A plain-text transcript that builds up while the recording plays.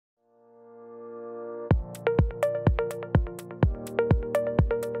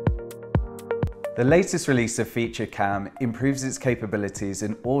The latest release of FeatureCAM improves its capabilities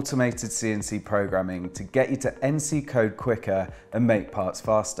in automated CNC programming to get you to NC code quicker and make parts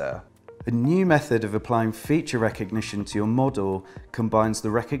faster. A new method of applying feature recognition to your model combines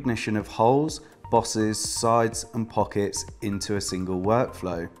the recognition of holes, bosses, sides and pockets into a single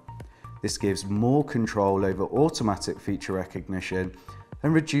workflow. This gives more control over automatic feature recognition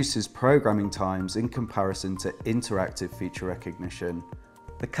and reduces programming times in comparison to interactive feature recognition.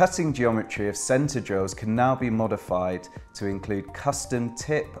 The cutting geometry of center drills can now be modified to include custom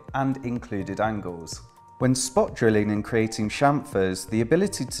tip and included angles. When spot drilling and creating chamfers, the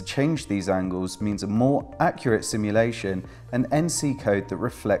ability to change these angles means a more accurate simulation and NC code that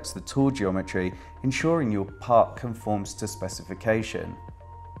reflects the tool geometry, ensuring your part conforms to specification.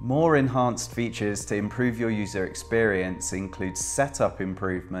 More enhanced features to improve your user experience include setup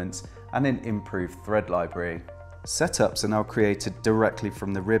improvements and an improved thread library. Setups are now created directly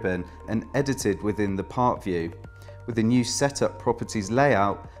from the ribbon and edited within the part view. With the new setup properties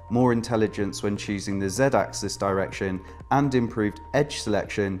layout, more intelligence when choosing the Z-axis direction, and improved edge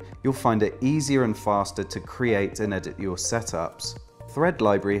selection, you'll find it easier and faster to create and edit your setups. Thread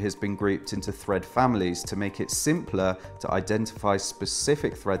library has been grouped into thread families to make it simpler to identify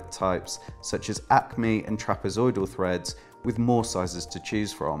specific thread types such as Acme and trapezoidal threads, with more sizes to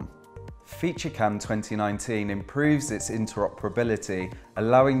choose from. FeatureCAM 2019 improves its interoperability,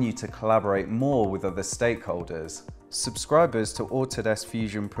 allowing you to collaborate more with other stakeholders. Subscribers to Autodesk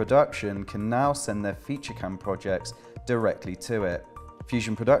Fusion Production can now send their FeatureCAM projects directly to it.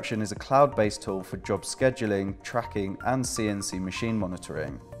 Fusion Production is a cloud-based tool for job scheduling, tracking, and CNC machine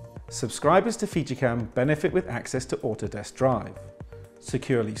monitoring. Subscribers to FeatureCAM benefit with access to Autodesk Drive.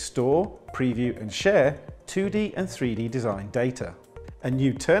 Securely store, preview, and share 2D and 3D design data. A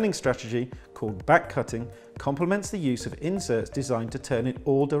new turning strategy called backcutting complements the use of inserts designed to turn in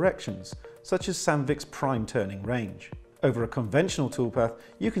all directions, such as Sandvik's prime turning range. Over a conventional toolpath,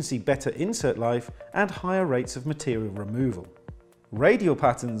 you can see better insert life and higher rates of material removal. Radial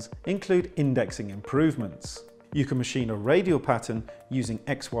patterns include indexing improvements. You can machine a radial pattern using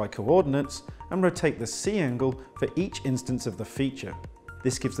XY coordinates and rotate the C angle for each instance of the feature.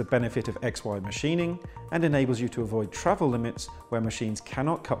 This gives the benefit of XY machining and enables you to avoid travel limits where machines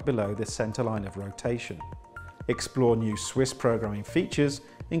cannot cut below the center line of rotation. Explore new Swiss programming features,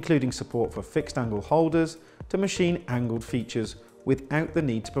 including support for fixed angle holders to machine angled features without the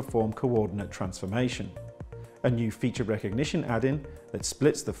need to perform coordinate transformation. A new feature recognition add-in that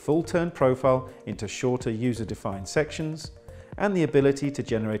splits the full turn profile into shorter user-defined sections, and the ability to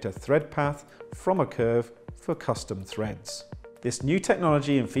generate a thread path from a curve for custom threads. This new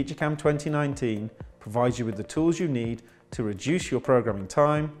technology in FeatureCAM 2019 provides you with the tools you need to reduce your programming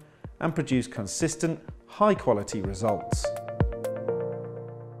time and produce consistent, high-quality results.